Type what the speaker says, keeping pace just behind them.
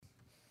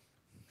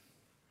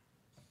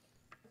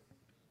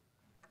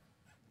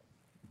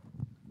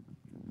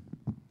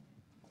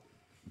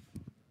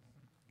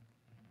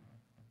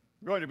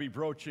We're going to be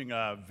broaching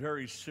a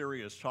very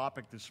serious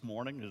topic this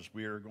morning as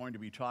we are going to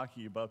be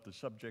talking about the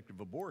subject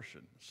of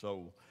abortion.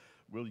 So,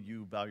 will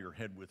you bow your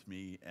head with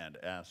me and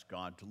ask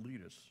God to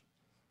lead us?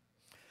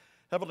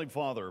 Heavenly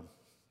Father,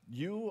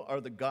 you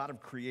are the God of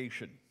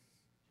creation.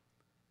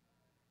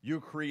 You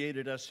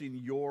created us in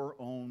your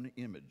own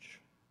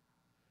image.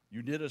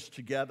 You knit us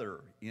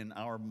together in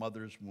our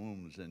mother's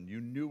wombs, and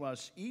you knew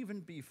us even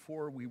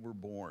before we were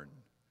born.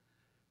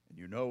 And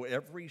you know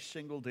every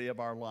single day of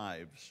our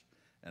lives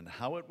and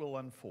how it will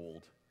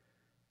unfold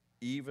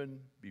even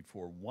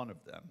before one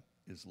of them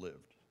is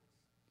lived.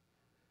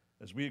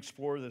 As we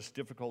explore this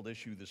difficult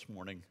issue this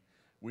morning,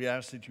 we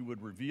ask that you would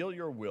reveal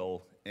your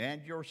will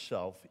and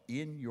yourself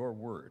in your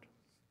word.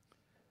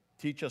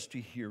 Teach us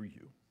to hear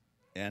you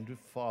and to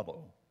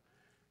follow.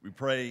 We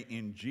pray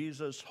in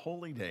Jesus'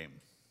 holy name.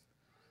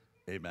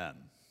 Amen.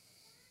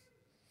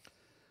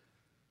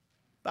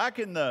 Back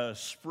in the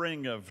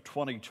spring of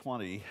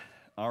 2020,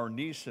 our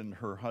niece and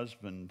her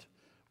husband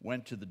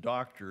went to the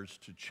doctors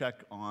to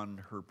check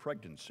on her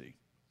pregnancy.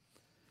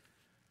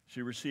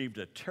 She received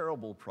a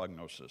terrible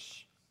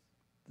prognosis.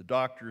 The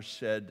doctor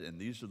said, and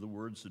these are the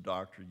words the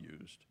doctor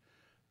used,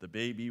 the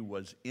baby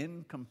was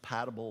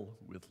incompatible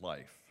with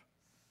life.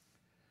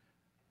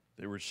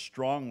 They were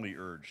strongly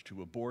urged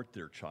to abort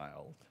their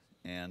child,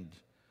 and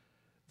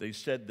they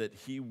said that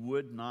he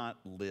would not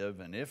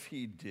live, and if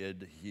he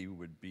did, he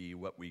would be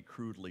what we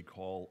crudely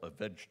call a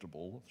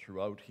vegetable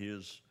throughout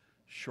his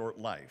short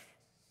life.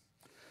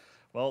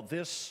 Well,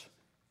 this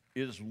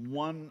is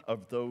one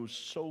of those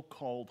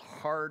so-called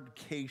hard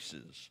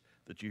cases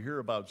that you hear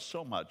about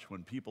so much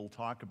when people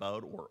talk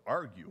about or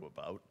argue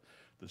about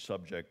the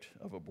subject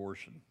of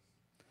abortion.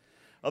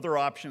 Other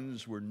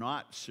options were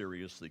not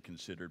seriously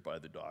considered by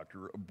the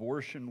doctor.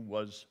 Abortion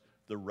was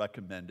the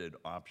recommended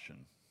option.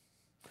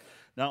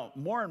 Now,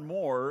 more and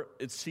more,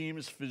 it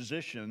seems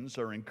physicians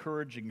are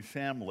encouraging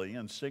family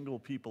and single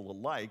people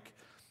alike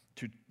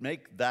to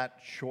make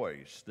that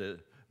choice, to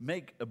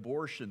make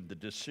abortion the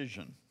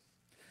decision.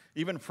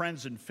 Even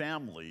friends and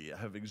family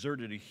have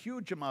exerted a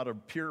huge amount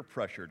of peer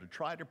pressure to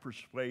try to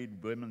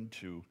persuade women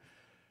to,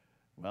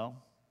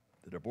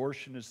 that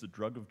abortion is the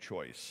drug of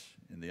choice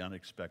in the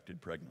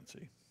unexpected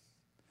pregnancy.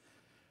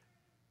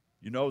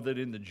 You know that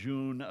in the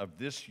June of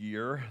this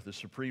year, the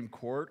Supreme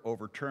Court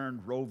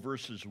overturned Roe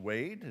versus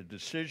Wade, a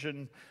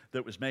decision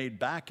that was made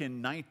back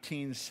in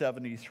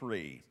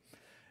 1973.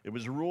 It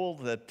was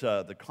ruled that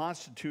the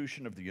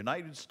Constitution of the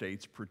United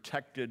States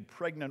protected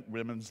pregnant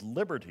women's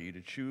liberty to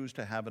choose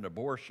to have an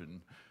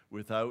abortion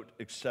without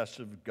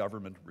excessive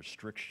government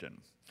restriction.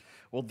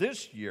 Well,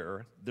 this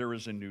year, there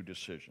is a new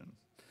decision.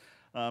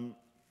 And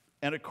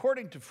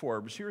according to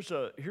Forbes, here's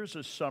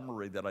a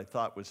summary that I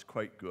thought was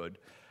quite good.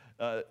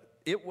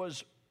 It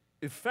was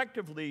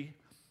effectively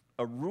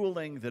a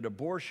ruling that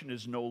abortion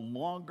is no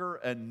longer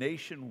a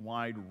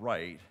nationwide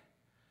right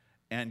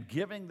and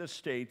giving the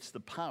states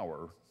the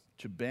power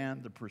to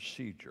ban the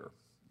procedure.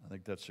 I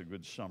think that's a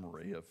good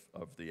summary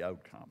of the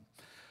outcome.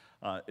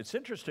 It's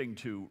interesting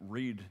to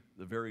read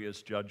the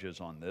various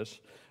judges on this.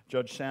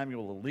 Judge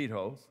Samuel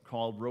Alito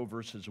called Roe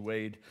versus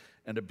Wade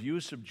an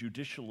abuse of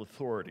judicial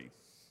authority.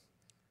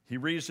 He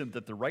reasoned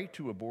that the right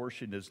to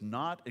abortion is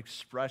not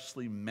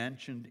expressly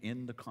mentioned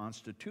in the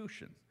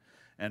Constitution,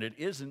 and it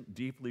isn't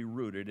deeply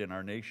rooted in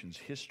our nation's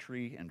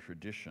history and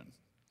tradition.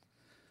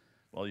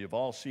 Well, you've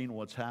all seen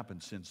what's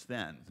happened since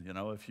then. You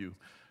know, if you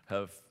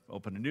have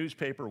opened a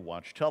newspaper,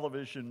 watched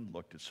television,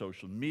 looked at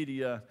social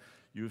media,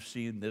 you've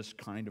seen this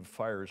kind of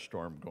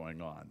firestorm going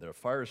on. The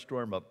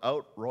firestorm of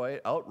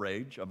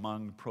outrage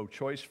among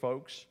pro-choice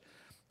folks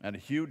and a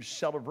huge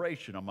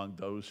celebration among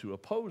those who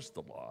oppose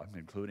the law,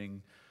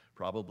 including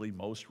probably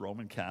most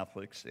Roman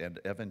Catholics and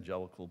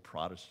evangelical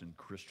Protestant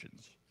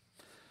Christians.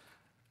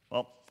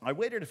 Well, I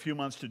waited a few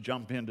months to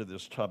jump into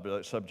this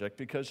subject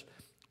because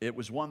it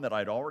was one that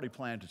I'd already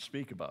planned to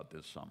speak about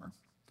this summer,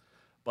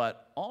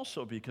 but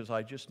also because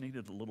I just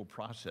needed a little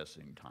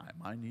processing time.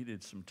 I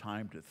needed some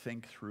time to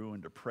think through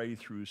and to pray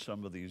through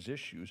some of these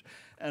issues,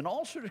 and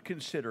also to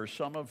consider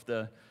some of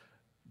the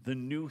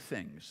new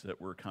things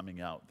that were coming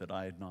out that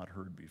I had not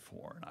heard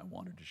before, and I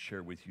wanted to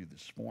share with you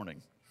this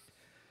morning.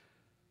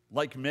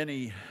 Like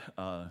many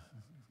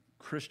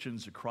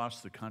Christians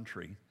across the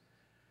country,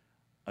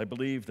 I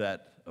believe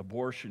that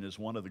abortion is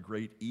one of the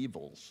great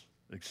evils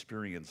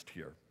experienced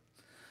here.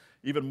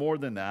 Even more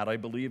than that, I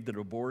believe that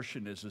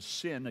abortion is a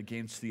sin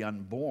against the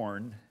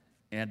unborn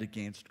and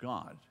against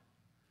God.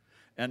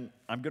 And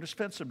I'm going to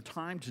spend some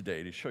time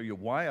today to show you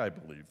why I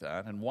believe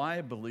that and why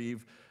I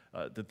believe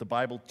that the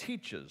Bible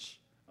teaches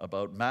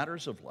about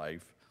matters of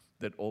life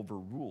that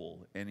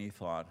overrule any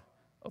thought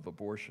of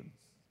abortion.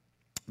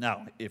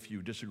 Now, if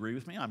you disagree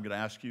with me, I'm going to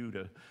ask you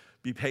to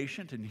be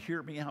patient and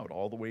hear me out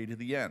all the way to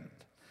the end.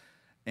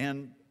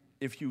 And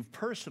if you've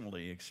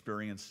personally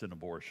experienced an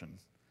abortion,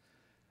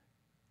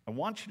 I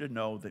want you to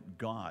know that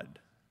God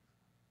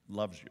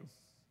loves you,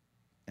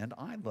 and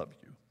I love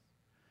you,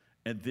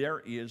 and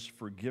there is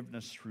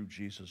forgiveness through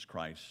Jesus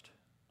Christ,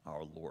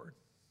 our Lord.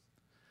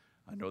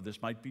 I know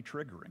this might be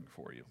triggering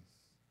for you.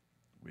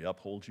 We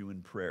uphold you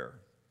in prayer,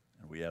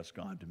 And we ask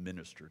God to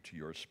minister to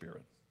your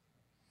spirit.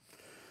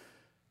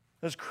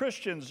 As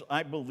Christians,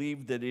 I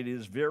believe that it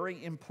is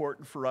very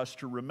important for us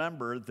to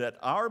remember that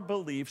our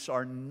beliefs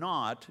are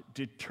not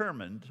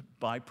determined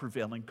by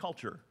prevailing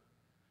culture.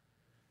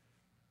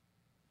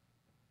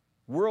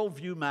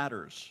 Worldview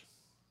matters.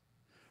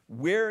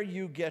 Where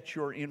you get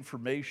your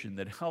information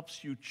that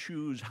helps you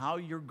choose how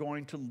you're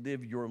going to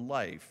live your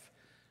life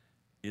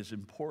is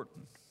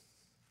important.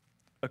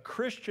 A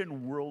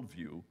Christian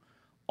worldview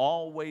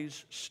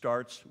always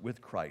starts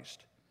with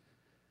Christ.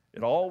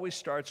 It always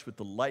starts with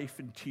the life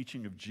and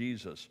teaching of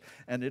Jesus.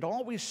 And it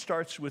always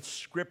starts with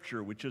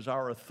Scripture, which is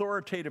our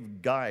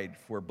authoritative guide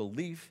for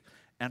belief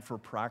and for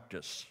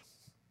practice.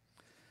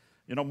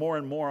 You know, more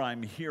and more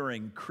I'm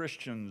hearing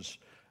Christians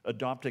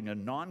adopting a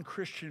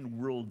non-Christian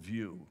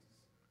worldview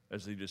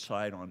as they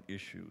decide on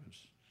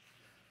issues.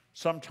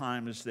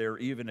 Sometimes they're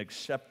even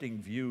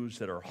accepting views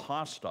that are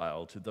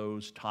hostile to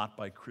those taught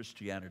by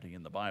Christianity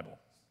in the Bible.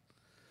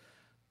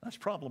 That's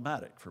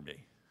problematic for me,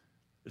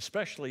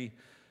 especially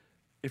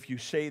if you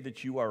say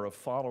that you are a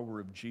follower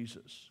of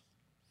Jesus.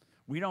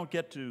 We don't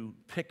get to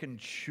pick and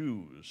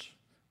choose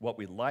what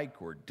we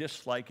like or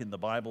dislike in the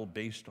Bible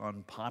based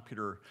on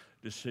popular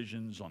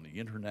decisions on the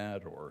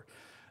internet or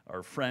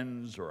our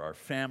friends or our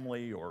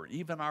family or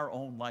even our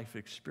own life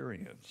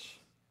experience.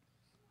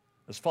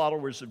 As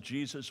followers of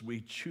Jesus,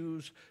 we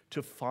choose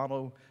to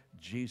follow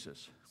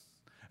Jesus.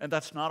 And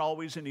that's not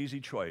always an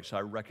easy choice. I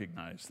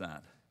recognize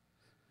that.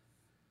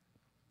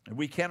 And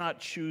we cannot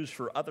choose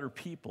for other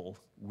people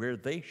where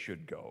they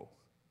should go.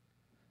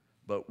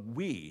 But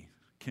we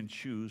can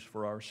choose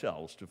for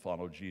ourselves to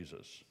follow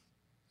Jesus.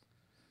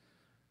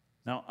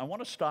 Now, I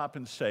want to stop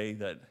and say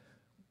that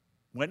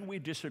when we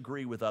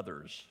disagree with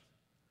others,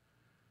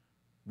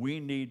 we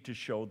need to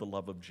show the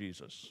love of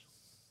Jesus.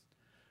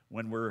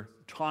 When we're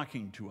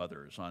talking to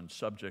others on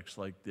subjects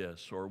like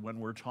this, or when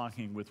we're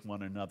talking with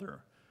one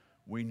another,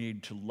 we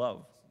need to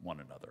love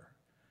one another.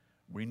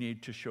 We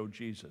need to show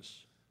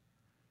Jesus.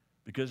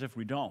 Because if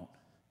we don't,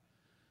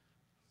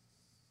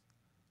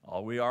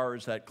 all we are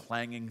is that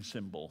clanging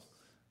cymbal.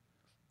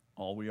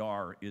 All we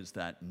are is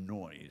that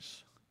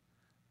noise.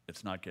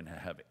 It's not going to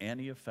have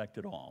any effect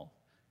at all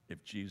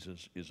if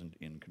Jesus isn't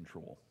in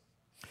control.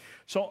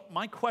 So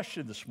my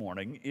question this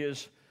morning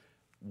is,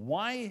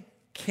 why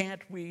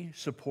can't we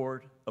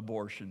support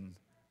abortion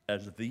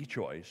as the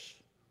choice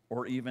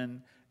or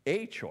even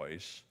a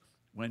choice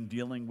when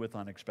dealing with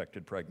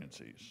unexpected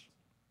pregnancies?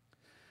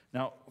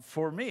 Now,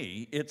 for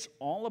me, it's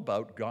all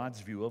about God's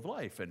view of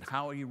life and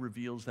how he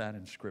reveals that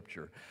in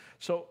Scripture.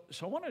 So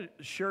I want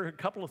to share a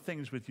couple of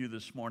things with you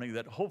this morning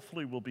that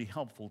hopefully will be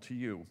helpful to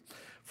you.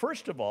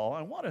 First of all,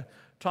 I want to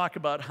talk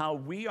about how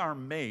we are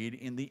made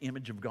in the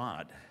image of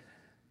God.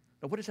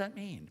 Now, what does that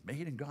mean,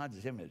 made in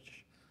God's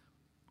image?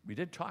 We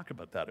did talk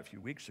about that a few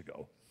weeks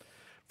ago.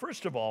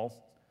 First of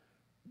all,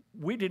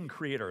 we didn't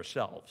create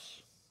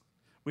ourselves.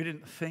 We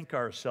didn't think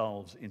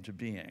ourselves into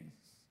being.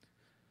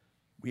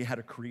 We had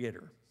a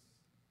creator,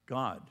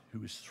 God,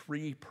 who is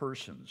three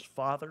persons,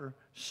 Father,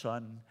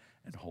 Son,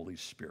 and Holy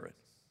Spirit.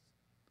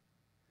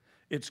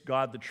 It's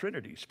God the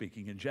Trinity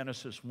speaking in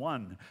Genesis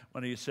 1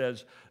 when he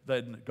says,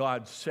 then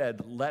God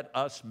said, let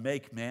us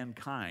make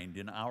mankind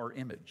in our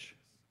image,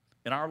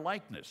 in our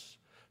likeness,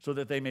 so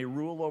that they may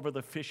rule over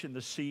the fish in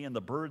the sea and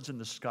the birds in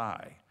the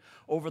sky,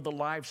 over the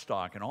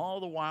livestock and all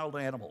the wild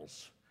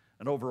animals,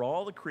 and over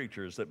all the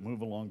creatures that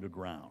move along the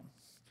ground.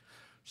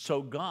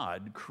 So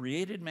God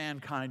created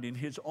mankind in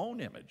his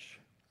own image.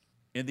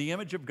 In the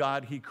image of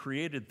God, he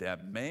created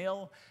them.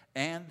 Male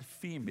and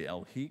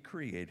female, he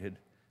created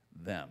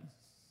them.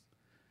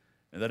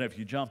 And then if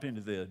you jump into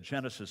the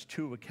Genesis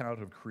 2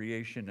 account of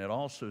creation, it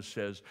also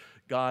says,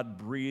 God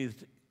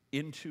breathed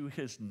into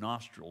his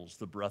nostrils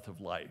the breath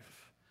of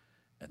life,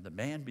 and the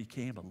man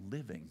became a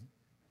living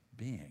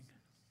being.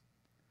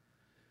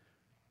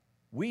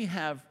 We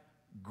have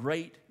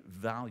great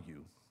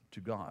value to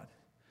God,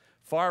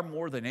 far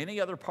more than any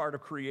other part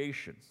of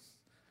creation.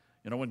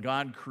 You know, when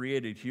God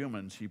created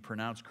humans, he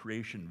pronounced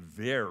creation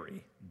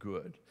very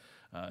good.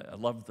 I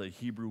love the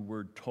Hebrew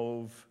word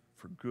tov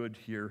for good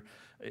here.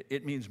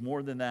 It means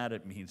more than that.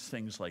 It means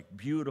things like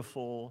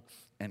beautiful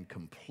and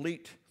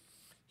complete.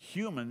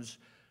 Humans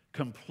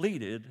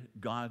completed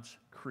God's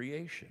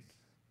creation.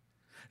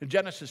 In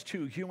Genesis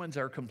 2, humans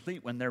are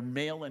complete when they're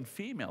male and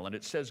female, and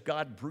it says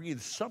God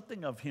breathed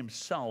something of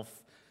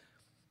himself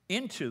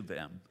into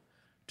them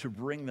to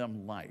bring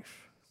them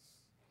life.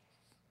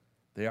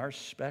 They are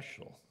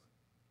special.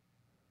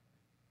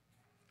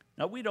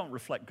 Now, we don't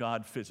reflect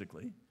God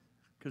physically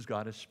because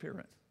God is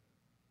spirit.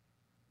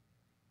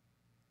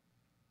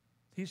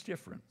 He's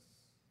different.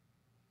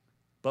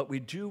 But we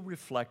do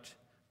reflect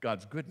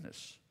God's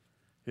goodness,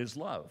 his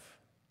love,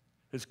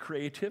 his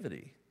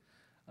creativity,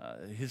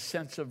 his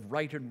sense of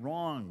right and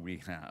wrong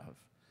we have.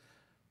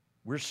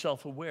 We're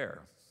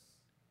self-aware.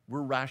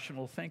 We're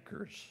rational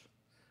thinkers.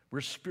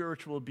 We're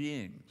spiritual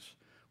beings.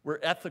 We're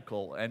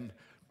ethical and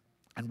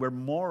we're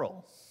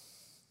moral.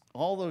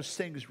 All those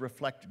things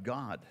reflect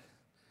God.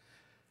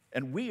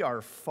 And we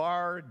are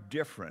far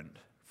different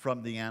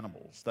from the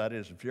animals. That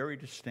is very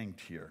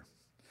distinct here.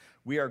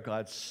 We are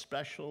God's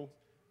special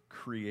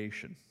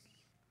creation.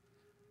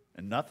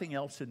 And nothing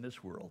else in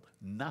this world,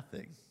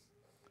 nothing,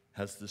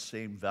 has the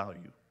same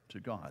value to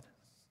God.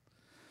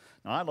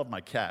 Now, I love my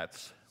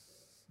cats.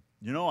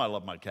 You know I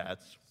love my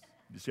cats.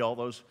 You see all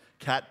those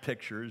cat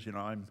pictures. You know,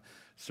 I'm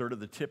sort of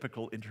the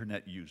typical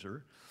internet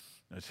user.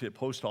 I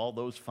post all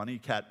those funny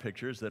cat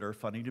pictures that are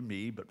funny to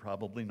me, but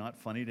probably not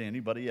funny to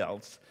anybody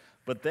else.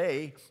 But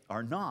they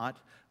are not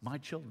my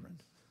children.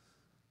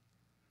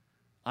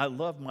 I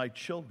love my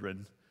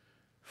children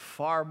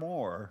far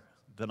more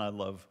than I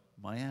love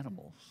my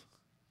animals.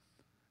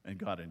 And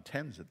God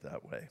intends it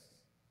that way.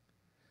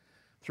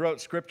 Throughout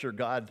Scripture,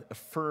 God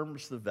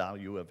affirms the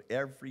value of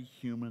every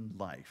human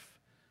life,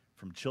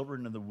 from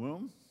children in the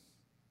womb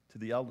to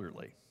the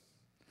elderly.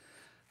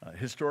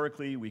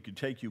 Historically, we could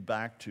take you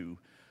back to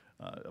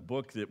a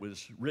book that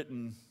was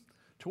written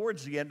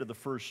towards the end of the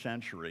first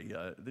century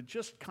that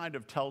just kind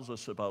of tells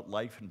us about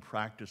life and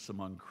practice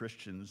among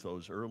Christians,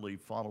 those early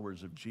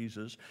followers of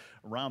Jesus,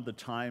 around the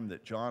time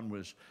that John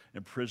was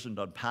imprisoned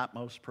on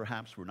Patmos,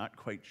 perhaps. We're not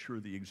quite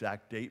sure the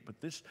exact date, but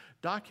this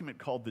document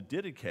called the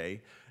Didache,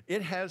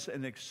 it has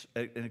an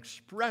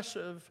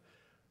expressive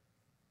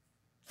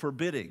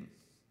forbidding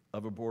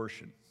of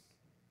abortion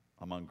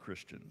among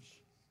Christians.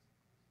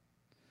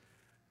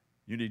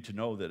 You need to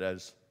know that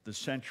as the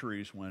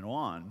centuries went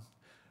on,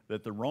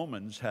 that the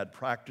Romans had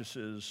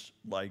practices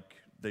like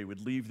they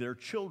would leave their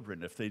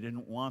children, if they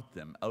didn't want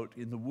them, out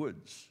in the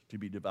woods to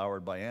be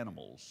devoured by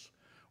animals.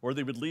 Or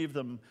they would leave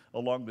them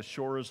along the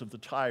shores of the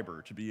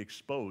Tiber to be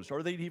exposed.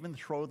 Or they'd even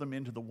throw them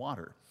into the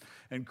water.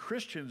 And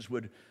Christians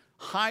would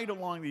hide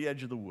along the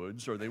edge of the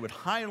woods, or they would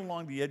hide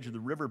along the edge of the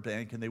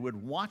riverbank, and they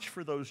would watch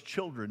for those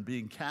children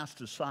being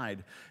cast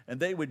aside. And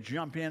they would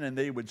jump in and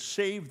they would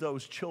save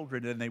those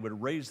children and they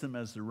would raise them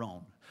as their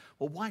own.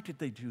 Well, why did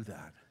they do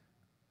that?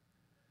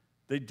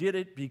 They did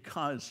it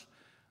because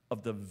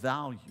of the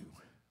value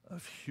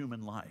of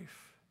human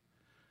life,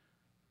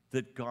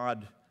 that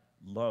God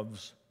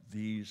loves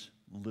these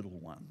little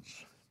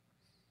ones.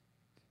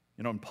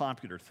 You know, in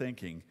popular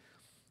thinking,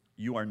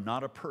 you are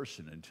not a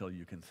person until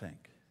you can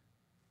think.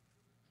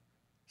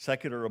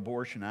 Secular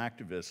abortion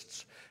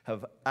activists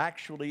have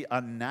actually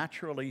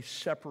unnaturally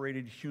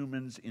separated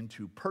humans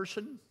into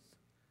person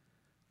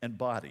and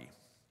body.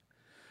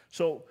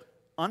 So,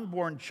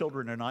 unborn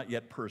children are not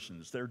yet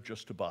persons, they're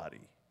just a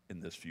body. In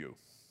this view,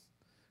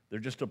 they're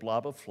just a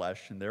blob of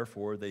flesh, and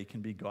therefore they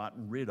can be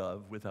gotten rid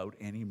of without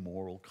any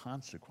moral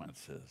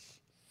consequences.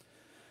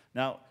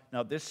 Now,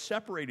 this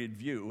separated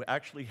view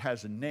actually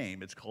has a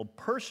name. It's called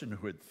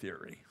personhood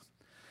theory.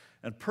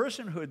 And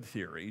personhood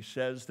theory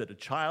says that a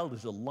child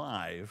is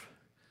alive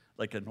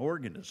like an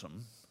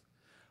organism,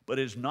 but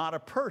is not a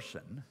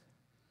person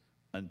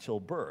until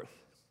birth.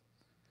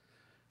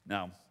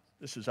 Now,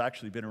 this has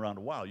actually been around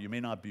a while. You may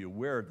not be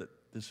aware that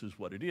this is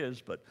what it is,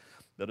 but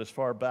that as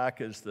far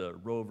back as the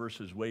Roe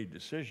versus Wade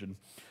decision,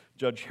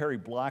 Judge Harry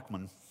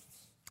Blackmun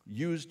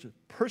used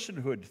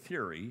personhood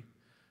theory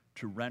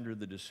to render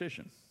the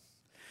decision.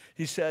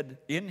 He said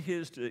in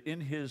his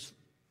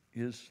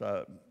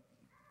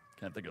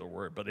can't think of the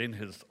word, but in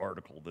his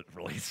article that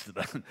relates to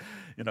that,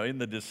 in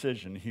the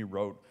decision, he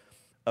wrote,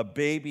 "A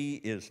baby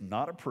is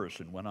not a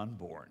person when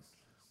unborn."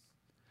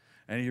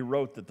 And he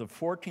wrote that the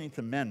 14th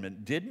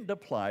Amendment didn't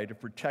apply to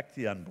protect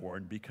the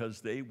unborn because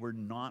they were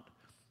not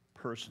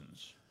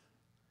persons.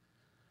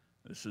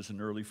 This is an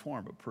early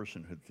form of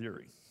personhood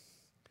theory.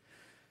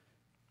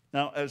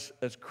 Now, as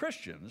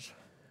Christians,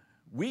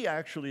 we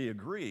actually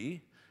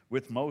agree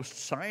with most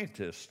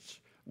scientists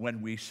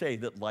when we say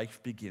that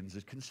life begins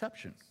at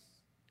conception.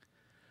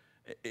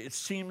 It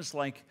seems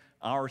like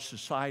our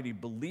society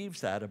believes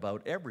that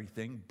about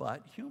everything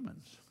but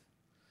humans.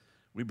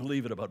 We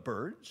believe it about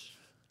birds,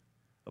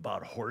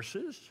 about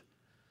horses.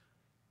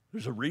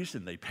 There's a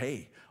reason they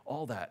pay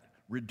all that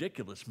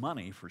ridiculous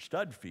money for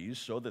stud fees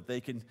so that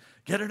they can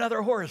get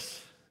another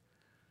horse,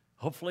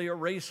 hopefully a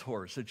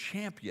racehorse, a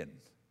champion.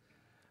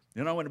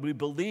 And we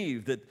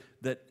believe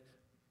that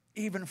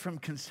even from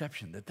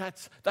conception,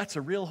 that's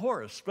a real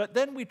horse. But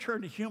then we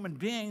turn to human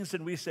beings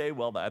and we say,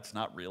 well, that's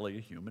not really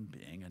a human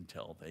being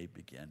until they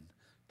begin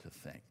to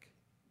think.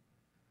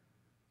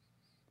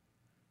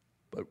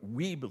 But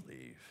we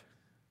believe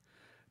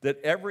that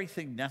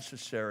everything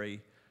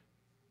necessary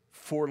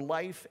for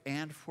life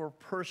and for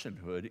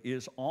personhood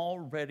is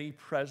already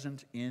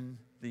present in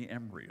the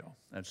embryo.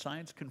 And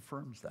science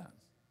confirms that.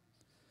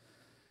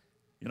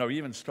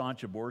 Even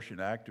staunch abortion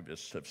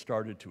activists have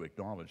started to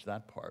acknowledge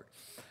that part.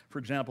 For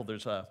example,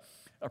 there's a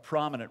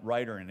prominent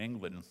writer in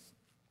England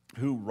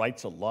who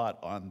writes a lot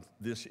on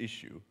this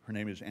issue. Her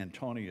name is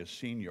Antonia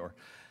Senior.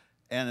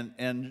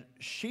 And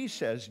she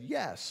says,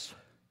 yes,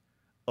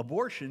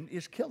 abortion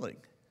is killing,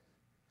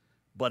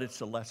 but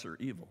it's a lesser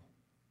evil.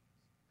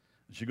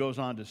 She goes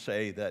on to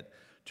say that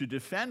to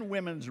defend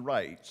women's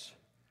rights,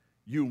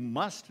 you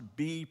must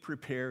be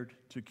prepared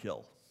to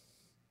kill.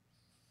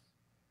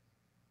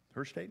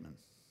 Her statement.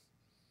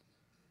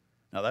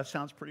 Now that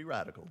sounds pretty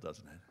radical,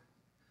 doesn't it?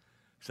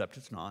 Except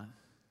it's not.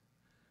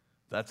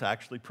 That's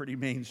actually pretty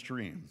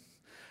mainstream.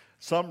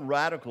 Some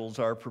radicals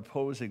are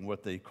proposing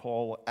what they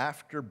call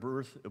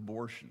after-birth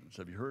abortions.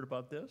 Have you heard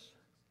about this?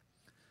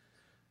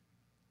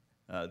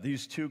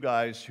 These two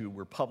guys who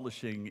were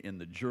publishing in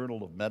the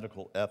Journal of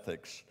Medical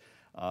Ethics,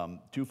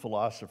 two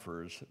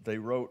philosophers,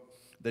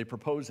 they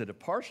proposed that if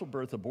partial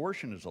birth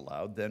abortion is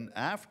allowed, then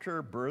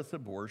after-birth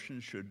abortion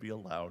should be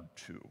allowed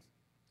too.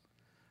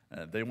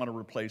 They want to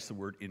replace the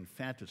word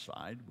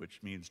infanticide, which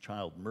means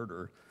child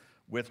murder,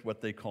 with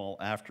what they call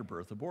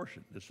after-birth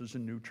abortion. This is a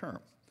new term.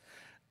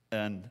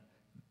 And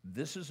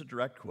this is a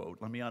direct quote.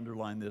 Let me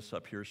underline this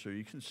up here so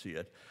you can see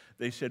it.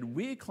 They said,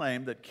 "We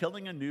claim that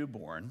killing a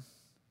newborn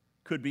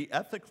could be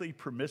ethically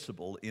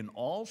permissible in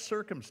all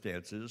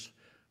circumstances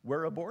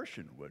where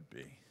abortion would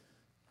be."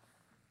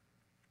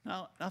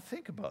 Now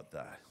think about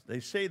that. They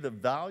say the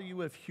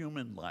value of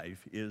human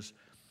life is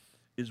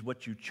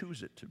what you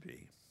choose it to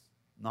be,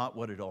 not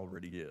what it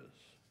already is.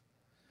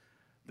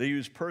 They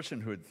use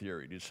personhood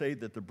theory to say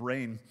that the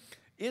brain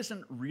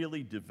isn't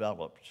really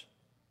developed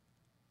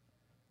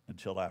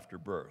until after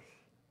birth.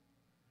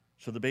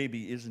 So the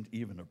baby isn't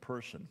even a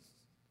person.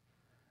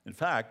 In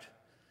fact,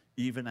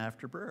 even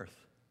after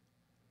birth,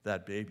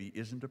 that baby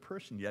isn't a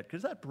person yet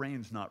because that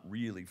brain's not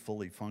really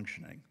fully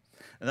functioning.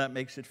 And that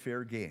makes it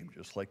fair game,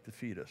 just like the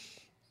fetus.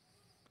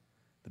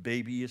 The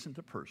baby isn't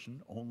a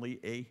person, only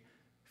a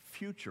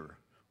future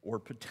or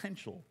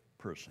potential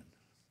person.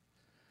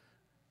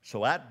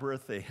 So at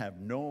birth, they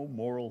have no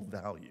moral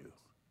value,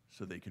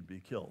 so they can be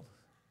killed.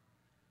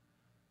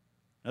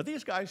 Now,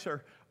 these guys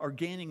are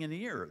gaining an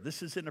ear.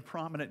 This is in a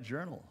prominent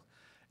journal.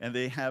 And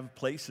they have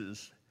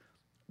places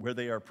where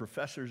they are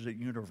professors at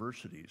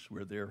universities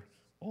where they're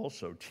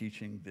also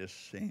teaching this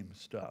same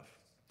stuff.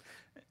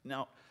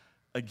 Now,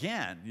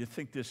 again, you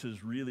think this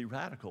is really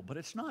radical, but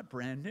it's not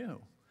brand new.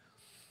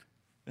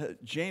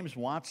 James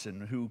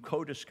Watson, who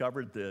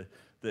co-discovered the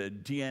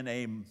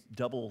DNA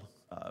double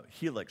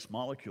helix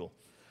molecule,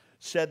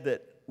 said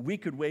that we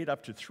could wait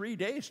up to 3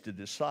 days to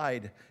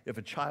decide if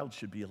a child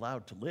should be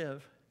allowed to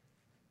live.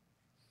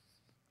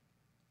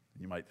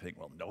 You might think,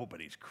 well,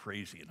 nobody's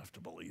crazy enough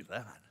to believe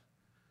that.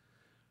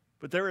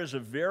 But there is a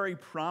very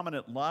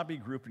prominent lobby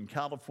group in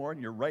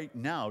California right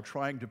now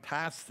trying to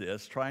pass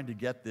this, trying to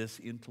get this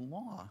into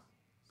law.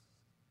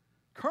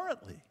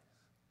 Currently.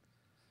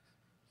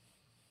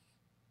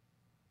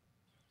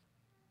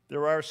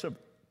 There are some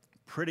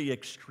pretty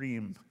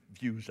extreme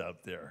views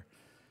out there,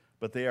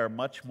 but they are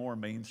much more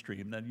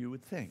mainstream than you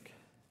would think.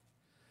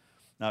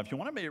 Now, if you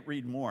want to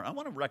read more, I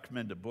want to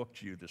recommend a book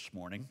to you this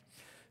morning.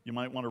 You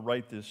might want to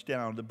write this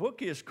down. The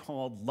book is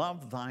called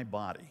Love Thy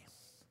Body.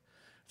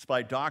 It's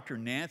by Dr.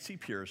 Nancy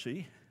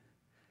Piercy,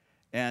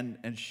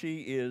 and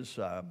she is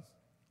a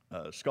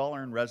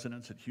scholar in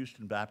residence at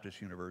Houston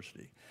Baptist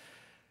University.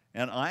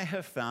 And I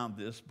have found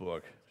this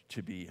book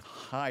to be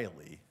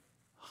highly,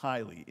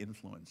 highly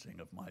influencing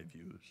of my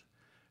views.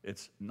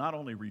 It's not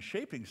only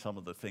reshaping some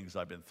of the things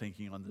I've been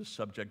thinking on this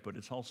subject, but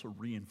it's also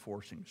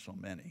reinforcing so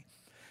many.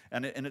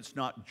 And it's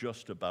not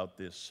just about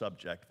this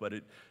subject, but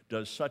it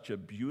does such a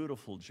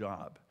beautiful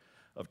job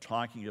of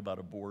talking about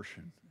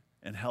abortion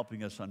and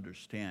helping us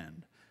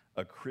understand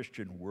a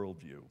Christian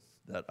worldview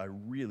that I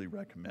really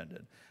recommend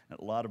it. And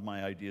a lot of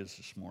my ideas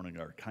this morning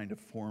are kind of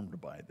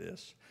formed by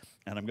this,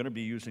 and I'm going to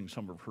be using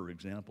some of her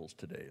examples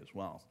today as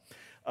well.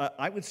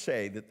 I would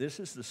say that this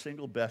is the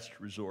single best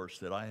resource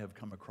that I have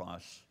come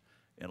across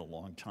in a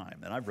long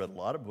time. And I've read a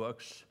lot of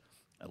books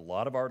and a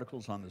lot of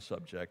articles on the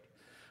subject,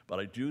 but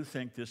I do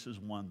think this is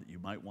one that you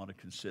might want to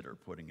consider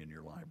putting in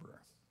your library.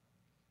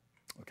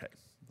 Okay,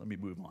 let me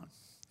move on.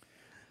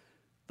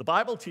 The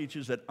Bible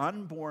teaches that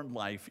unborn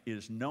life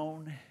is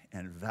known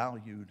and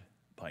valued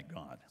by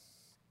God.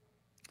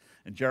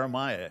 In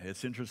Jeremiah,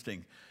 it's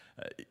interesting.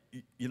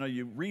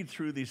 You read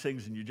through these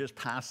things and you just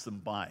pass them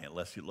by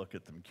unless you look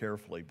at them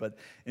carefully. But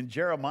in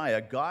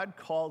Jeremiah, God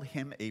called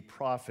him a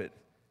prophet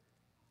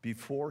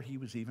before he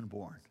was even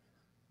born.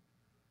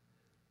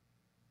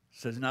 It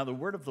says, "Now the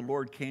word of the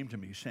Lord came to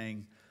me,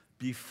 saying,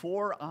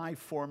 before I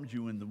formed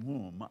you in the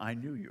womb, I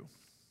knew you.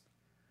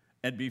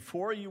 And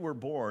before you were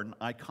born,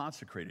 I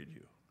consecrated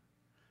you.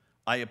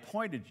 I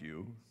appointed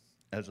you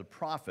as a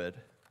prophet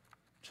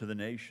to the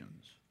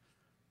nations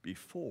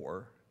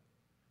before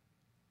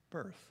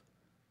birth."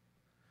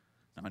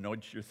 Now, I know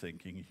what you're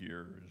thinking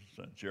here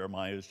is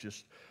Jeremiah is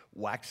just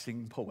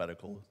waxing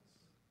poetical.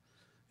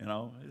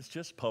 It's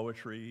just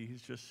poetry.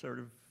 He's just sort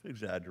of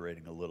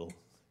exaggerating a little.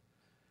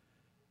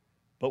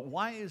 But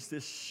why is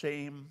this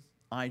same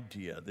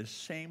idea, this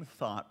same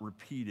thought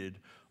repeated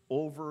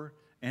over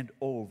and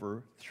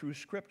over through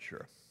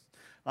Scripture?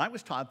 I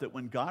was taught that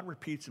when God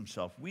repeats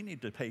himself, we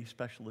need to pay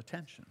special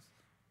attention.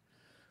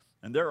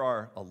 And there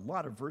are a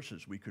lot of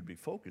verses we could be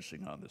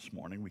focusing on this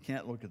morning. We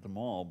can't look at them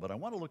all, but I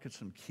want to look at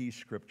some key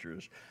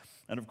scriptures.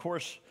 And of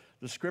course,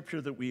 the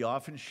scripture that we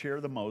often share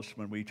the most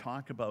when we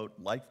talk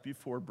about life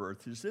before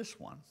birth is this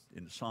one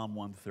in Psalm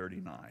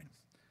 139.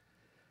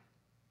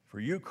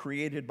 "For you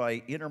created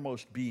my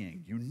innermost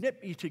being. You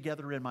knit me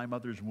together in my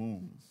mother's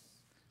womb."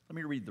 Let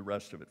me read the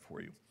rest of it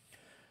for you.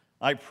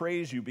 I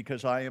praise you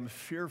because I am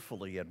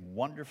fearfully and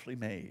wonderfully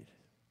made.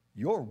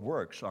 Your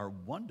works are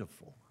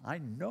wonderful. I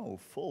know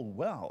full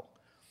well.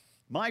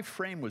 My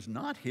frame was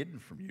not hidden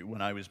from you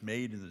when I was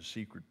made in the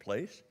secret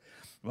place,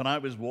 when I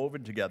was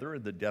woven together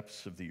in the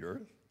depths of the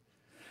earth.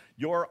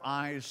 Your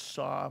eyes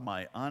saw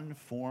my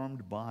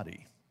unformed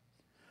body.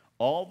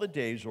 All the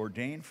days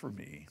ordained for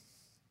me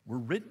were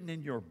written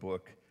in your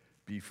book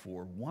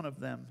before one of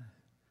them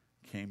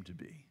came to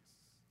be.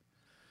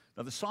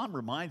 Now, the psalm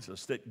reminds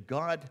us that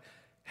God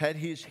had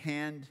his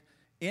hand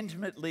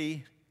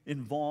intimately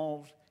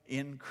involved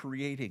in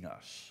creating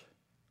us.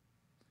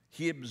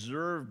 He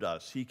observed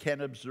us. He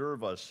can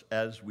observe us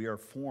as we are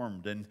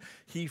formed, and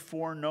he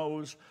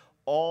foreknows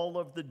all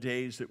of the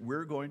days that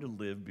we're going to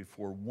live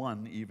before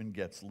one even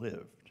gets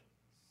lived.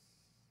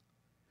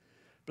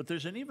 But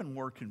there's an even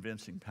more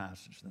convincing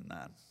passage than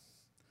that.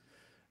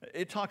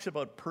 It talks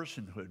about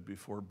personhood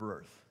before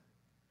birth,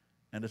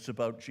 and it's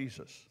about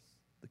Jesus,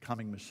 the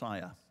coming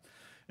Messiah.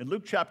 In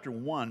Luke chapter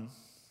 1,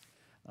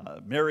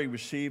 Mary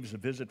receives a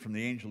visit from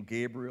the angel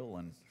Gabriel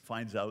and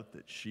finds out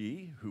that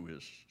she, who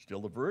is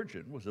still a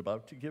virgin, was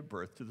about to give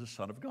birth to the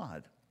Son of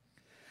God.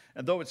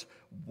 And though it's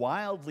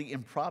wildly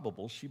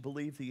improbable, she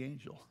believed the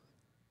angel.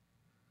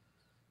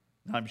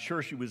 I'm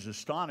sure she was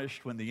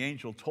astonished when the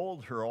angel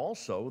told her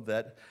also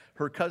that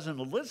her cousin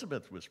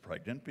Elizabeth was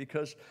pregnant,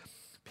 because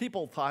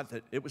people thought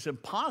that it was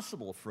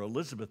impossible for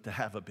Elizabeth to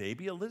have a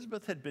baby.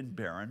 Elizabeth had been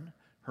barren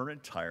her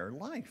entire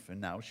life,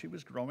 and now she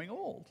was growing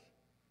old.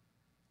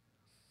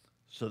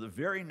 So the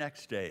very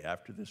next day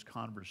after this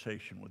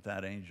conversation with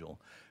that angel,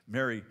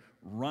 Mary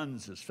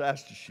runs as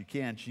fast as she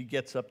can. She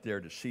gets up there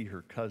to see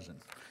her cousin.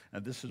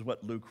 And this is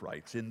what Luke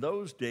writes. In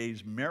those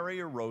days, Mary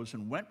arose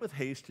and went with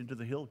haste into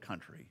the hill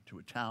country to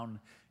a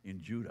town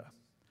in Judah.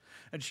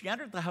 And she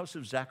entered the house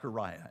of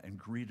Zechariah and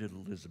greeted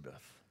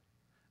Elizabeth.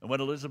 And when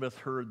Elizabeth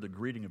heard the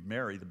greeting of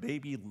Mary, the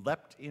baby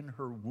leapt in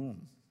her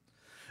womb.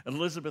 And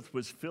Elizabeth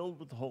was filled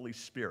with the Holy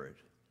Spirit.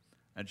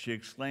 And she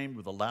exclaimed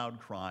with a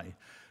loud cry,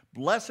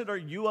 "Blessed are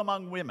you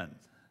among women,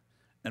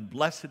 and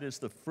blessed is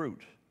the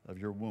fruit of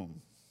your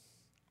womb."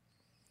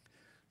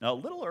 Now, a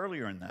little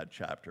earlier in that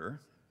chapter,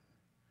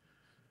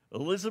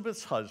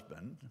 Elizabeth's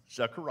husband,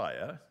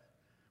 Zechariah,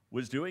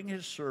 was doing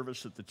his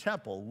service at the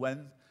temple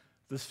when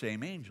the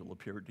same angel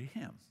appeared to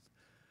him.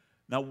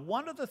 Now,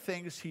 one of the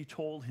things he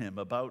told him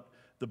about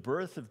the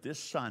birth of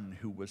this son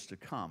who was to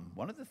come,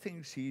 one of the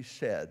things he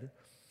said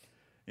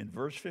in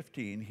verse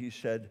 15, he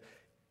said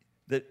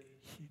that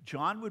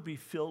John would be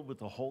filled with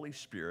the Holy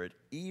Spirit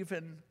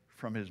even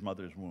from his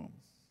mother's womb.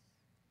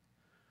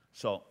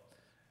 So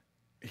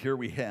here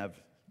we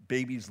have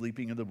babies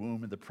leaping in the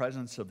womb in the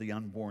presence of the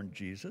unborn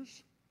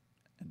Jesus,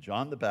 and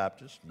John the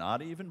Baptist,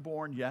 not even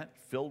born yet,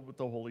 filled with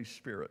the Holy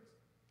Spirit.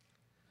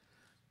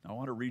 Now I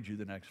want to read you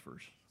the next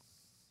verse.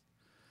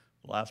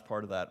 The last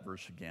part of that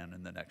verse again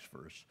in the next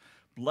verse.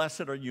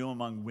 Blessed are you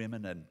among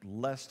women, and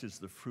blessed is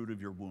the fruit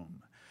of your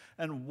womb.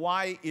 And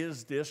why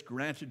is this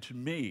granted to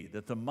me,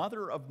 that the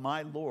mother of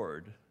my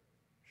Lord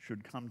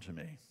should come to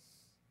me?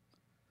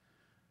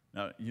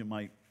 Now, you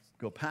might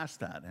go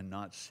past that and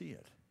not see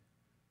it.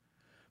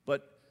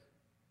 But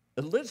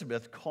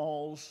Elizabeth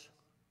calls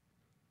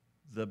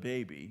the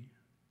baby,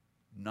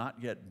 not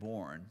yet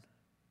born,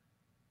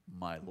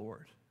 my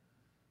Lord.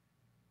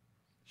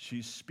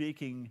 She's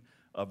speaking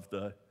of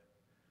the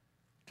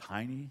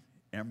tiny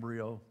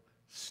embryo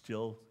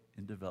still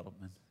in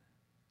development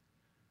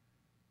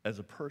as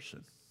a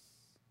person,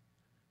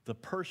 the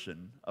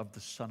person of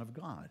the Son of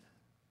God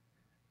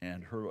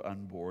and her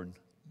unborn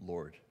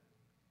Lord.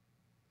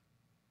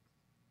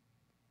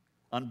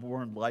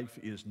 Unborn life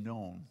is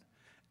known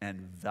and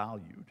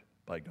valued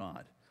by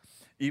God,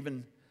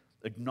 even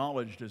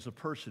acknowledged as a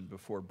person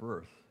before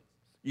birth,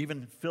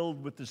 even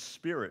filled with the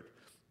Spirit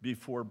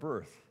before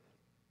birth.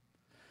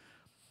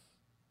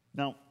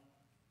 Now,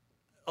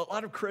 a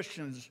lot of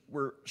Christians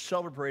were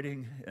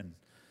celebrating and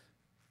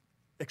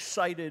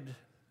excited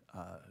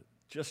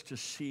just to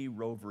see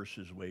Roe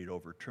versus Wade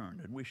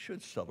overturned. And we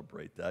should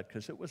celebrate that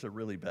because it was a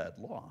really bad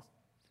law.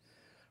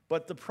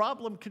 But the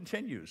problem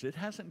continues. It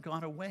hasn't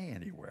gone away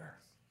anywhere.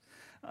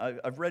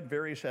 I've read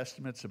various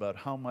estimates about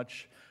how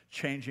much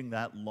changing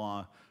that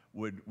law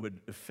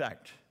would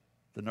affect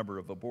the number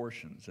of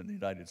abortions in the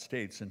United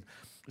States. And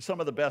some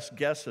of the best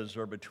guesses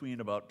are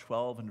between about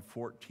 12 and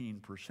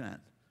 14%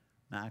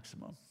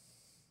 maximum.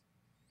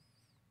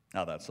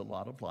 Now, that's a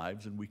lot of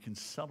lives, and we can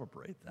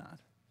celebrate that.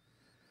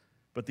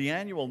 But the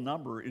annual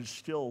number is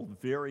still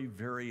very,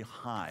 very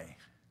high.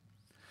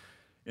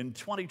 In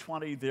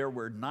 2020, there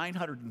were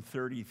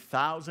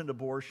 930,000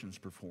 abortions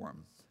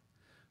performed.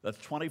 That's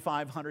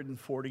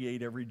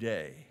 2,548 every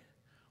day,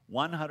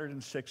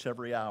 106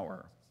 every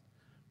hour,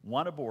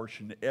 one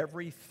abortion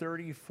every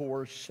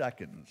 34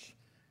 seconds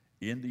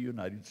in the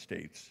United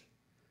States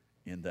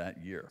in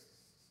that year.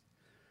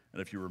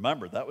 And if you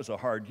remember, that was a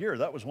hard year.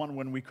 That was one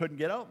when we couldn't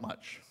get out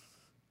much.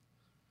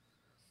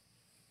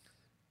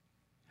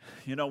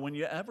 You know,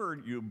 whenever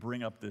you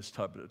bring up this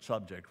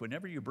subject,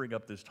 whenever you bring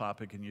up this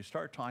topic and you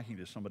start talking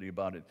to somebody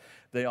about it,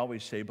 they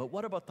always say, but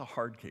what about the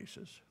hard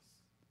cases?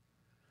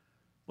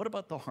 What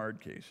about the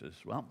hard cases?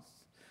 Well,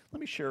 let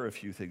me share a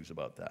few things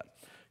about that.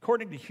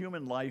 According to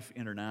Human Life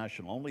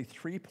International, only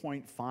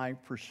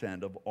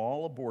 3.5% of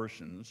all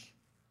abortions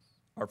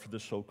are for the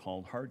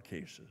so-called hard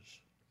cases,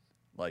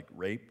 like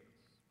rape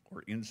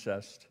or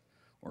incest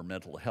or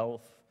mental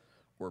health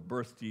or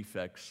birth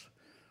defects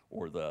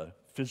or the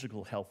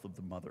physical health of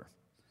the mother.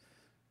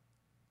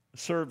 A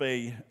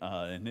survey,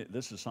 and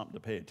this is something to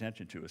pay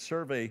attention to, a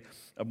survey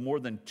of more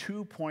than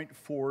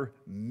 2.4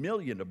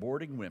 million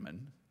aborting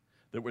women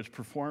that was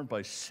performed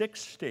by 6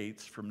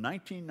 states from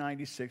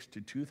 1996 to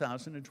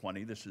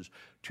 2020. This is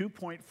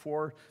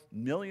 2.4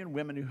 million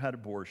women who had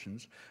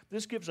abortions.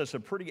 This gives us a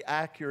pretty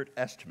accurate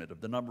estimate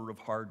of the number of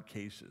hard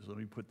cases. Let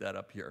me put that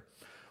up here.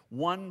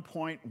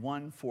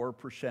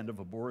 1.14% of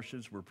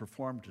abortions were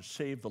performed to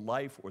save the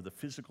life or the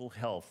physical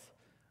health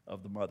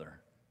of the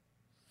mother.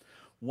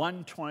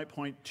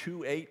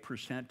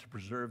 1.28% to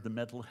preserve the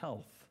mental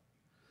health.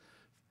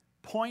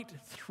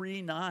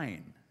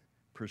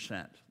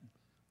 0.39%.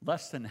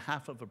 Less than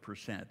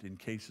 0.5% in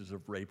cases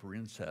of rape or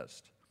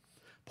incest.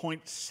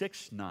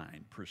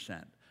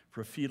 0.69%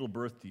 for fetal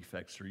birth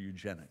defects or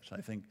eugenics. I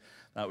think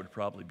that would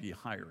probably be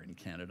higher in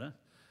Canada,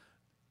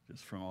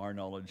 just from our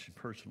knowledge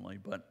personally,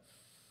 but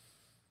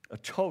a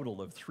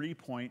total of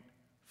 3.50%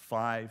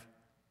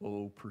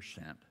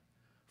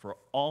 for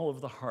all of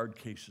the hard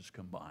cases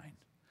combined,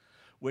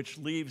 which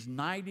leaves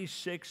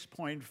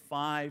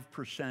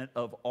 96.5%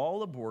 of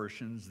all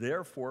abortions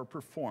therefore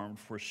performed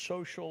for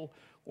social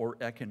or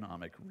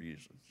economic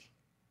reasons.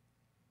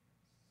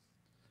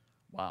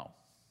 Wow.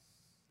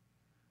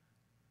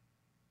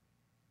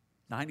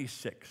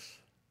 96%.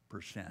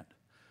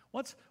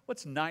 What's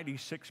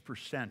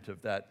 96%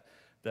 of that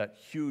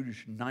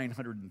huge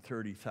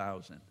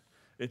 930,000?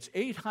 It's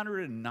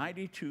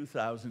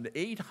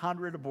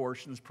 892,800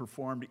 abortions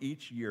performed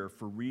each year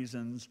for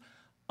reasons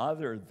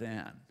other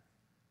than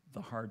the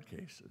hard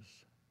cases.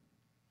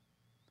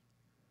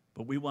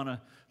 But we want to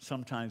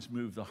sometimes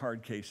move the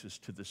hard cases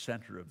to the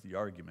center of the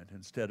argument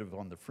instead of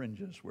on the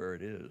fringes where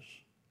it is.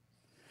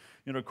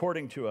 You know,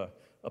 according to a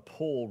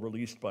poll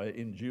released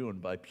in June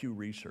by Pew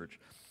Research,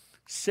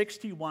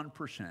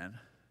 61%,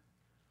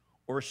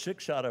 or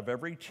 6 out of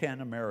every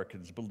 10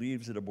 Americans,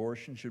 believes that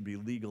abortion should be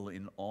legal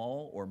in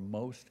all or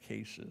most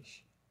cases.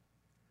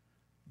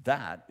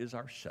 That is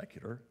our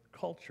secular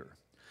culture.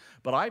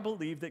 But I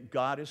believe that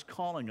God is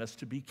calling us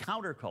to be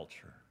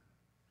counterculture,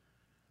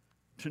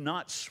 to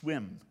not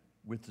swim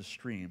with the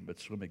stream, but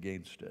swim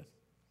against it.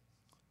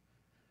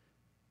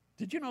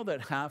 Did you know that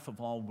half of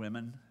all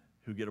women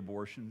who get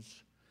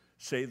abortions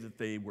say that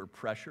they were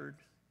pressured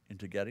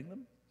into getting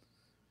them?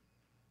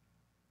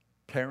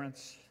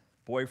 Parents,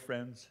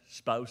 boyfriends,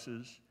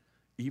 spouses,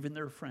 even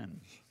their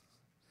friends.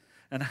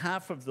 And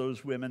half of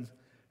those women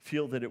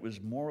feel that it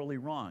was morally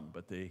wrong,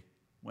 but they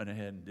went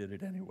ahead and did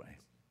it anyway.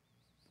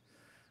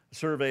 A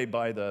survey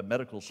by the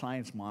Medical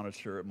Science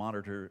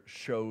Monitor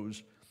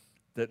shows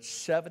that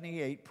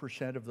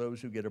 78% of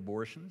those who get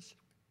abortions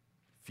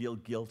feel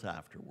guilt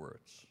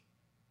afterwards.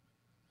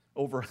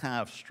 Over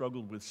half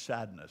struggled with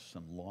sadness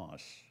and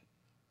loss.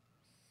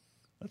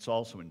 That's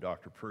also in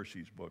Dr.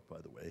 Percy's book,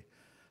 by the way,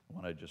 the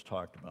one I just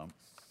talked about.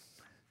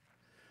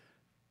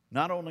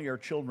 Not only are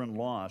children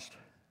lost,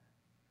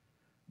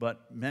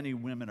 but many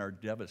women are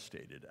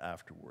devastated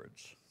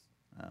afterwards.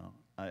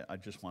 I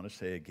just want to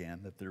say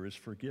again that there is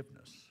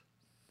forgiveness.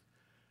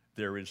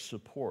 There is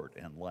support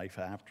and life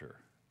after.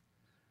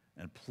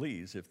 And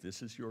please, if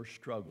this is your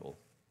struggle,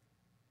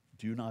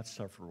 do not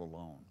suffer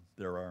alone.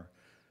 There are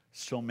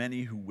so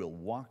many who will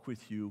walk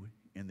with you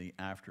in the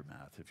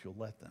aftermath if you'll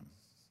let them.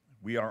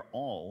 We are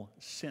all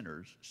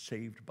sinners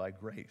saved by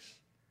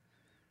grace.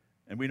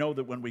 And we know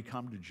that when we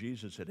come to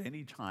Jesus at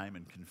any time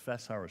and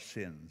confess our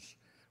sins,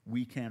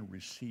 we can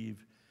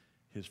receive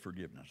his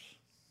forgiveness.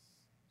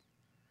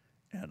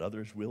 And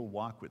others will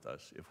walk with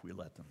us if we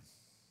let them.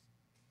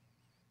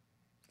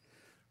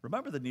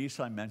 Remember the niece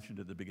I mentioned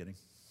at the beginning?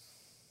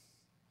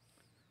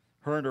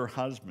 Her and her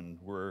husband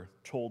were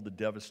told the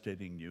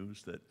devastating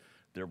news that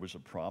there was a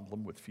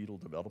problem with fetal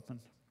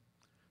development,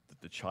 that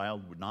the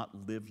child would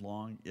not live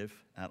long,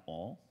 if at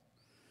all.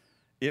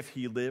 If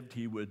he lived,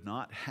 he would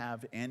not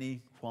have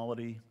any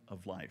quality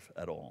of life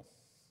at all.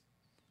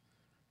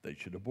 They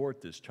should abort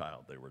this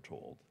child, they were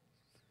told.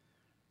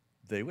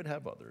 They would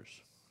have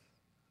others,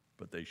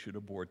 but they should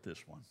abort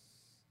this one.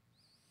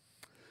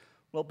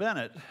 Well,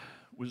 Bennett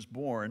was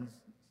born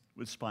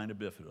with spina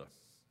bifida.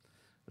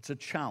 It's a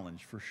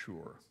challenge for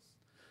sure.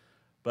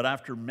 But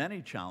after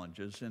many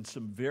challenges and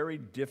some very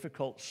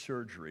difficult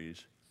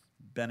surgeries,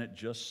 Bennett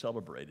just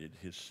celebrated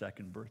his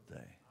 2nd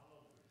birthday.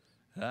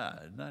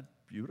 Isn't that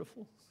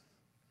beautiful?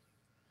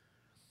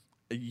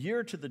 A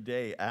year to the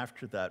day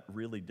after that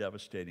really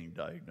devastating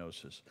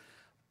diagnosis,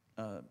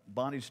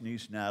 Bonnie's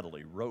niece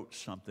Natalie wrote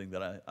something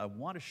that I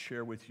want to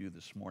share with you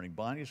this morning.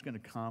 Bonnie's going to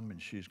come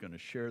and she's going to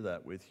share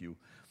that with you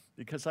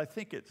because I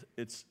think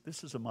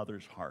this is a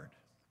mother's heart.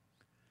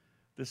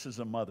 This is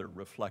a mother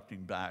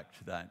reflecting back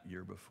to that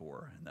year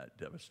before and that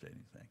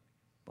devastating thing.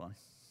 Bonnie?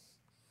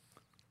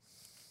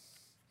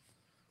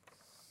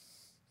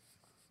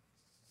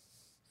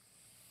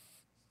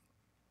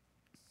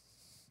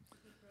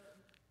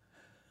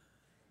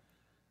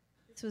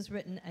 This was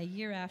written a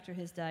year after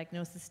his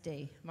diagnosis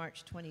day,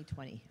 March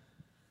 2020,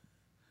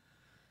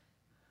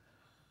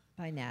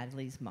 by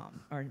Natalie's mom,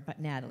 or by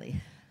Natalie.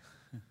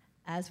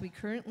 As we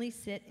currently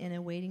sit in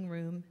a waiting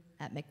room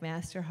at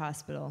McMaster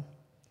Hospital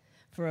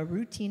for a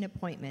routine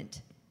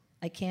appointment,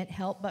 I can't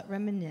help but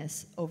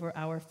reminisce over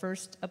our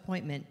first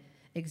appointment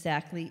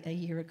exactly a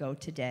year ago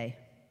today.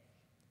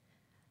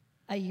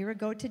 A year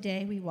ago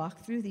today, we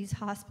walked through these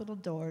hospital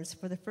doors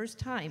for the first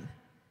time,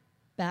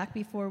 back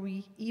before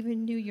we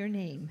even knew your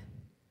name.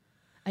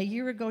 A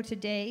year ago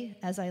today,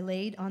 as I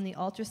laid on the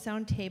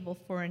ultrasound table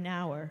for an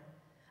hour,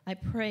 I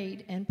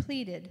prayed and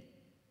pleaded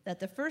that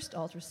the first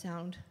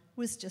ultrasound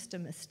was just a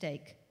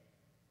mistake.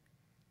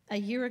 A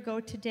year ago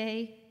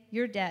today,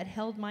 your dad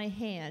held my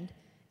hand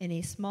in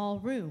a small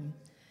room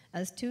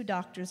as two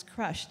doctors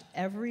crushed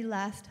every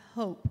last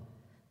hope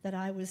that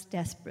I was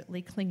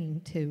desperately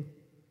clinging to.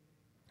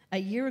 A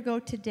year ago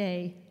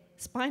today,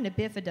 spina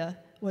bifida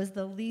was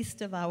the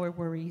least of our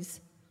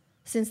worries,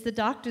 since the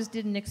doctors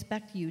didn't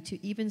expect you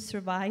to even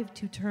survive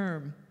to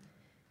term.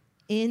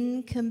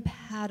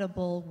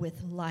 Incompatible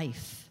with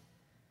life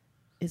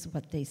is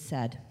what they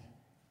said.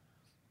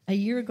 A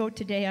year ago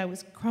today, I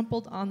was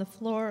crumpled on the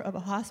floor of a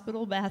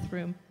hospital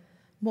bathroom,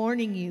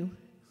 mourning you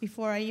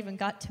before I even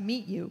got to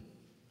meet you.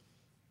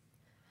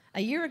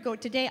 A year ago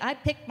today, I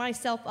picked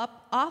myself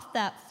up off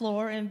that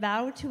floor and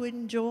vowed to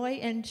enjoy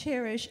and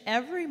cherish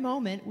every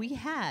moment we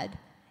had,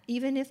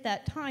 even if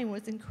that time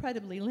was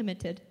incredibly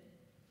limited.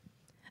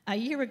 A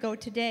year ago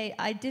today,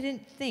 I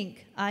didn't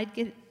think I'd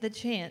get the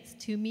chance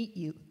to meet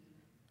you,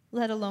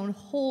 let alone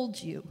hold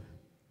you,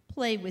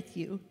 play with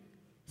you,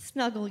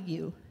 snuggle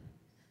you,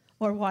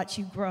 or watch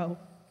you grow.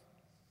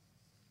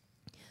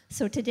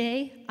 So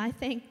today, I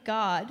thank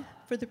God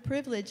for the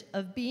privilege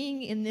of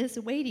being in this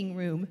waiting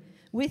room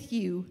with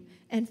you,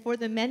 and for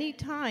the many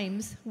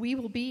times we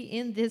will be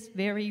in this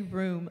very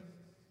room.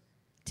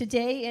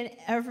 Today and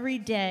every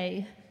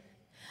day,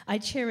 I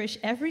cherish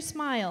every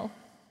smile,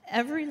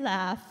 every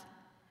laugh,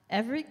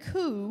 every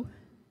coo,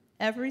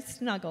 every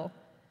snuggle,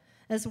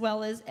 as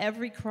well as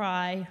every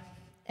cry,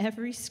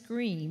 every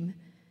scream,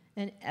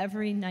 and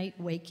every night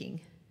waking.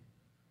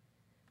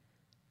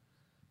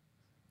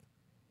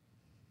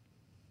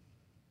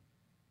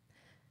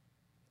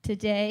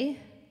 Today,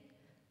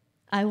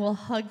 I will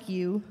hug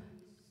you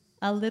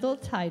a little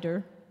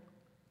tighter,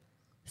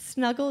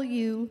 snuggle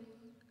you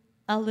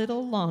a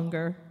little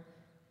longer,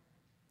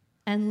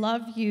 and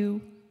love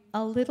you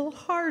a little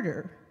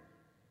harder.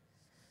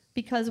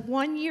 Because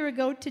 1 year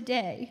ago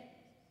today,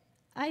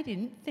 I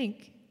didn't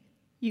think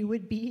you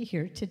would be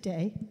here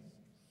today.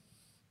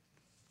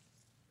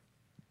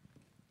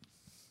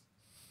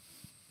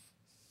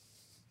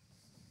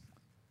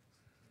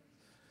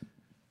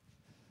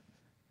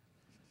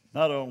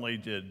 Not only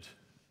did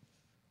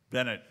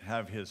Bennett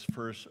have his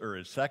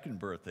second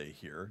birthday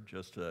here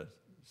just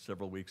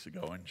several weeks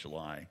ago in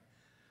July,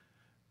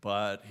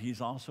 but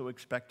he's also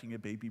expecting a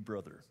baby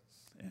brother,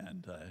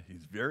 and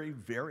he's very,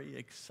 very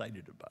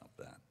excited about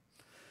that.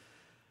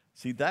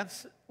 See,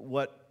 that's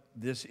what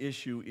this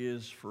issue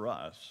is for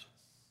us,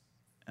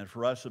 and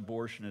for us,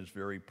 abortion is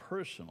very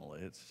personal.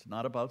 It's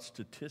not about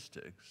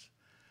statistics.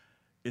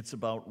 It's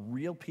about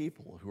real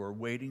people who are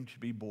waiting to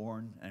be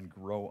born and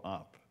grow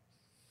up.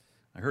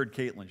 I heard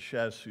Caitlin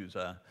Chess, who's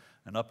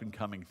an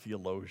up-and-coming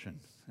theologian,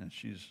 and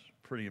she's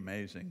pretty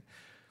amazing.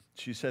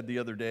 She said the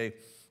other day,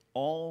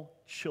 all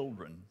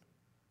children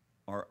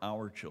are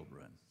our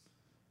children.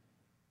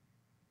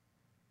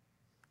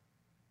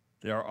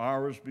 They are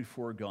ours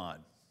before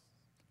God,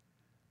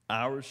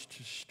 ours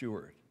to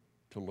steward,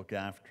 to look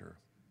after,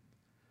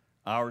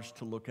 ours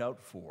to look out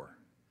for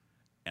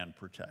and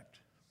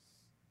protect.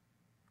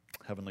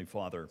 Heavenly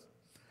Father,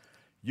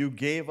 you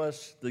gave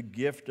us the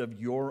gift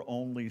of your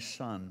only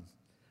Son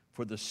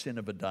for the sin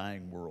of a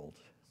dying world.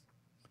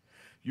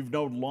 You've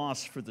known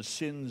loss for the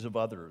sins of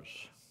others.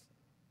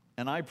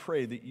 And I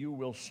pray that you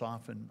will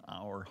soften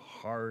our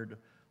hard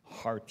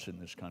hearts in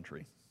this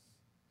country.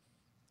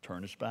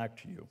 Turn us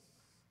back to you.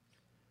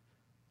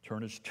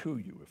 Turn us to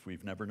you if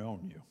we've never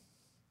known you.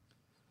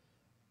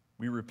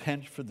 We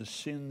repent for the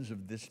sins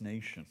of this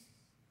nation.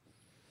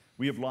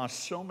 We have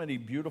lost so many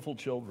beautiful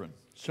children,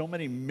 so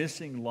many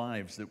missing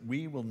lives that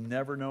we will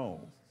never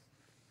know.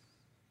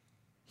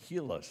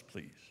 Heal us,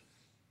 please.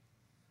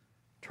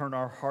 Turn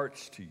our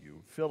hearts to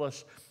you. Fill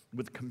us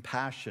with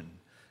compassion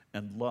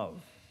and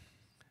love.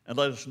 And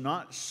let us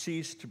not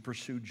cease to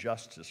pursue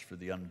justice for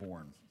the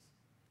unborn.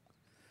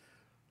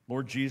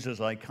 Lord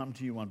Jesus, I come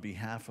to you on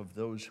behalf of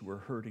those who are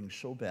hurting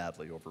so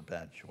badly over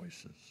bad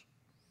choices,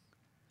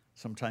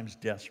 sometimes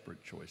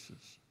desperate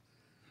choices.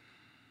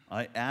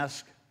 I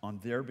ask on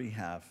their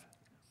behalf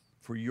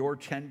for your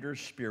tender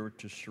spirit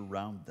to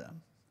surround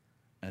them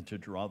and to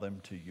draw them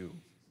to you.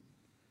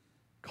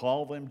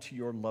 Call them to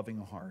your loving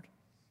heart.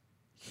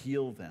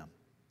 Heal them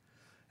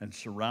and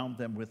surround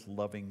them with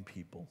loving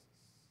people.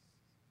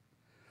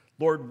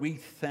 Lord, we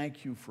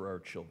thank you for our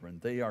children.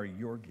 They are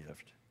your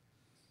gift,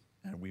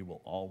 and we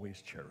will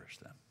always cherish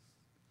them.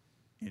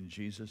 In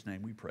Jesus'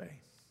 name we pray.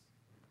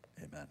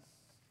 Amen.